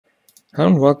Hello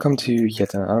and welcome to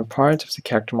yet another part of the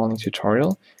character modeling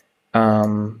tutorial.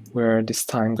 We're this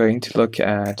time going to look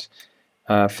at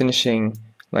finishing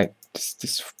like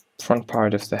this front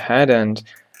part of the head and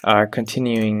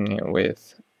continuing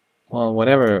with, well,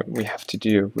 whatever we have to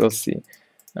do, we'll see.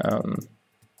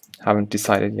 Haven't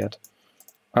decided yet.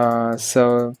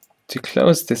 So to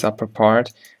close this upper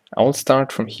part, I will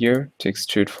start from here to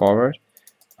extrude forward,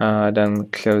 then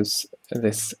close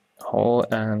this hole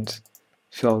and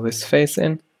fill this face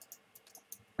in.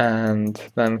 And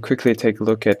then quickly take a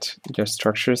look at your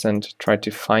structures and try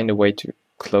to find a way to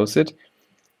close it.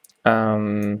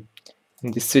 In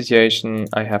this situation,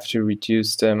 I have to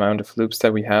reduce the amount of loops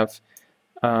that we have.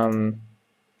 And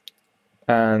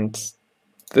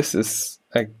this is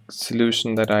a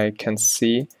solution that I can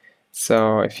see.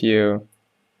 So if you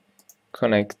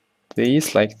connect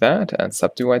these like that and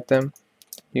subdivide them,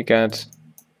 you get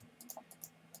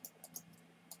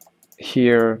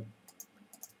here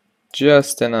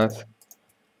just enough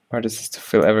vertices to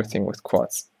fill everything with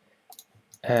quads.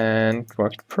 And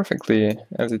worked perfectly,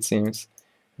 as it seems.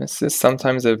 This is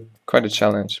sometimes quite a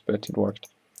challenge, but it worked.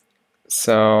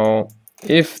 So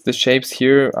if the shapes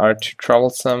here are too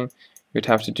troublesome, you'd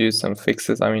have to do some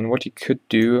fixes. I mean, what you could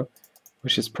do,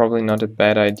 which is probably not a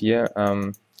bad idea,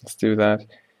 let's do that,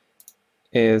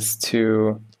 is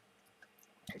to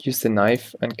use the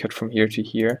knife and cut from here to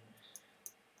here,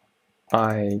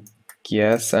 I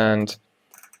guess. And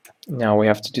now we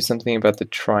have to do something about the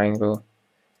triangle.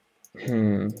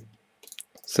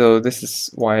 So this is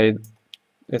why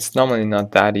it's normally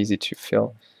not that easy to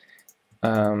fill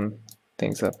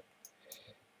things up.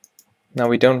 Now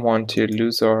we don't want to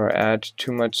lose or add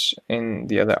too much in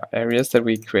the other areas that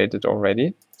we created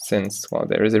already, since, well,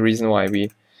 there is a reason why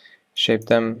we shaped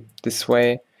them this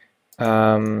way.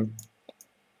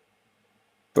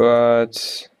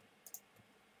 But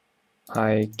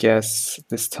I guess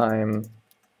this time,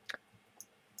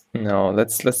 no,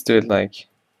 let's do it like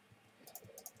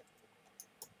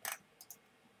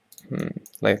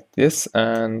this,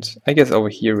 and I guess over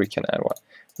here we can add one.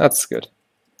 That's good.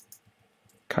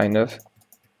 Kind of.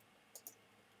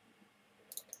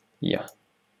 Yeah.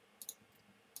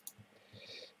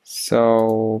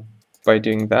 So by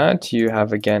doing that, you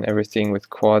have again everything with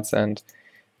quads, and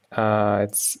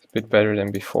it's a bit better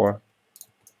than before.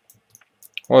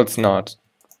 Well, it's not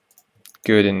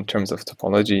good in terms of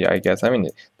topology, I guess. I mean,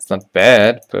 it's not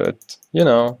bad, but you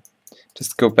know,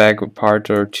 just go back a part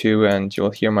or two and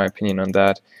you'll hear my opinion on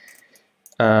that.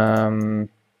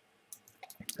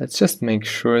 Let's just make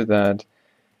sure that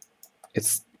it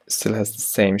still has the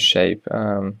same shape.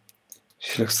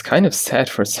 She looks kind of sad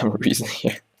for some reason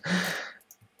here.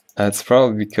 It's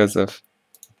probably because of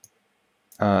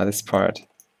this part.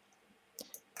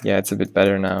 Yeah, it's a bit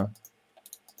better now.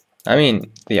 I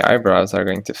mean, the eyebrows are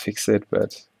going to fix it,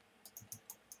 but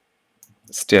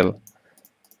still.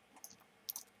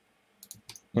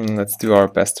 Let's do our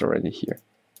best already here.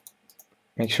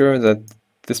 Make sure that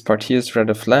this part here is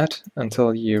rather flat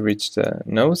until you reach the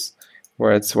nose,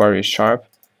 where it's very sharp,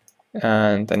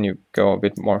 and then you go a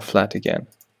bit more flat again.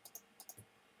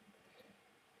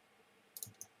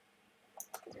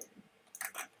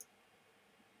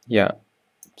 Yeah,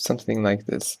 something like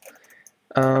this.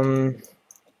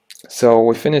 So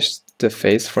we finished the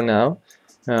face for now.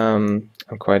 I'm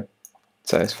quite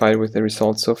satisfied with the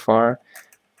results so far.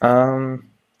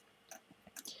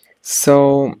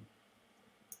 So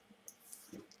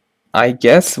I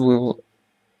guess we'll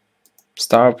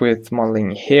start with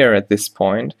modeling hair at this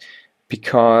point,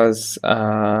 because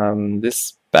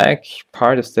this back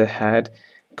part of the head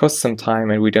costs some time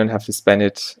and we don't have to spend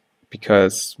it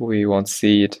because we won't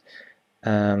see it.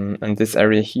 And this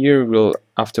area here will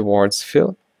afterwards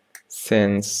fill,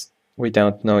 since we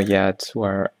don't know yet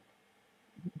where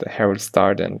the hair will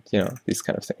start and, you know, these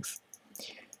kind of things.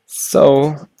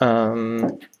 So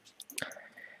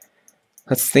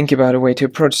let's think about a way to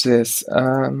approach this.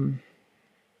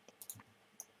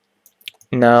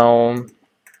 Now,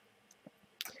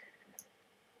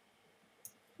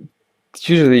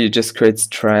 usually you just create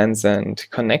strands and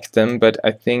connect them, but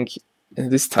I think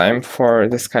this time for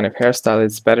this kind of hairstyle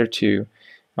it's better to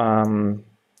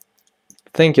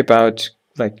think about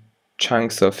like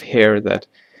chunks of hair that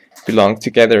belong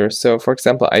together. So for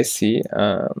example, I see,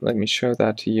 let me show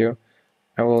that to you.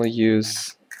 I will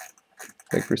use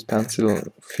the grease pencil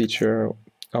feature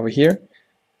over here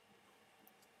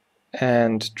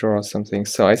and draw something.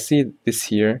 So I see this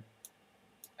here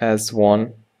as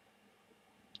one.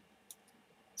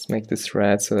 Let's make this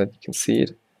red so that you can see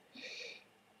it.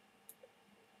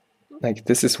 Like,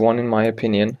 this is one in my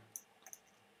opinion.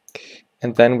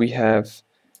 And then we have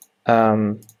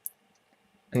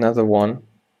another one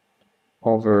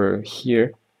over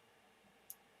here,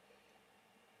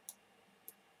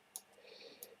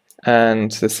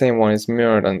 and the same one is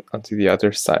mirrored onto the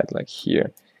other side, like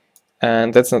here.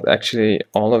 And that's not actually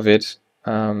all of it.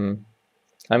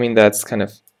 I mean, that's kind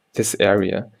of this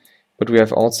area, but we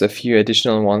have also a few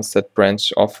additional ones that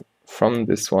branch off from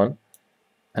this one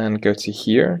and go to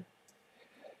here.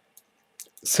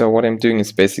 So what I'm doing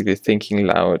is basically thinking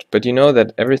loud, but you know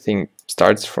that everything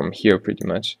starts from here pretty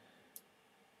much,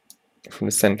 from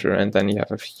the center, and then you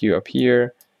have a few up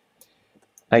here.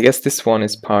 I guess this one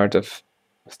is part of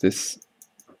this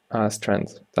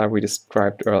strand that we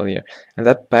described earlier, and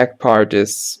that back part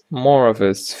is more of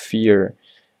a sphere,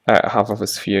 half of a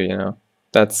sphere, you know,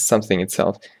 that's something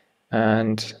itself,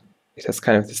 and it has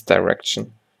kind of this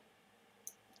direction.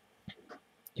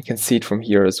 You can see it from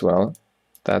here as well.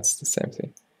 That's the same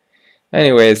thing.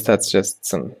 Anyways, that's just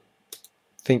some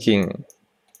thinking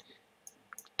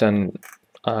done.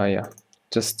 Yeah,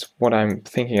 just what I'm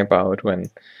thinking about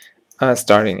when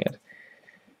starting it.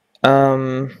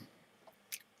 You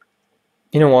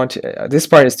know what, this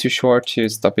part is too short to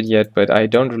stop it yet, but I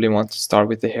don't really want to start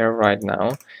with the hair right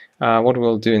now. What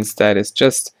we'll do instead is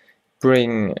just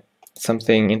bring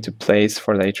something into place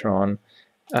for later on.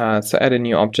 So add a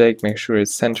new object, make sure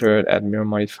it's centered, add mirror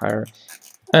modifier,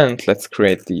 and let's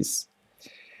create these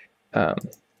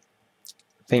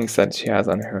things that she has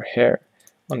on her hair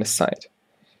on the side.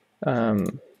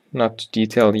 Not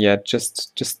detailed yet,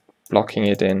 just blocking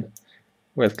it in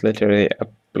with literally a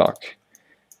block,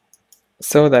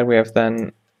 so that we have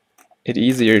then it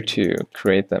easier to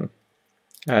create them,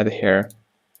 the hair,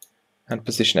 and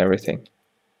position everything.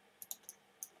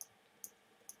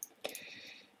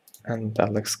 And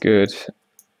that looks good.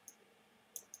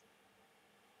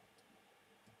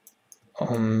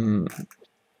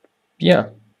 Yeah,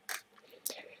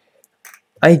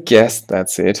 I guess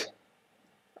that's it.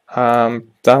 That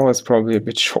was probably a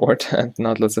bit short and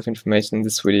not lots of information in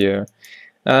this video.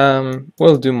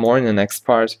 We'll do more in the next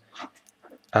part.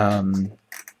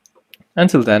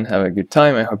 Until then, have a good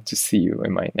time. I hope to see you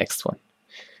in my next one.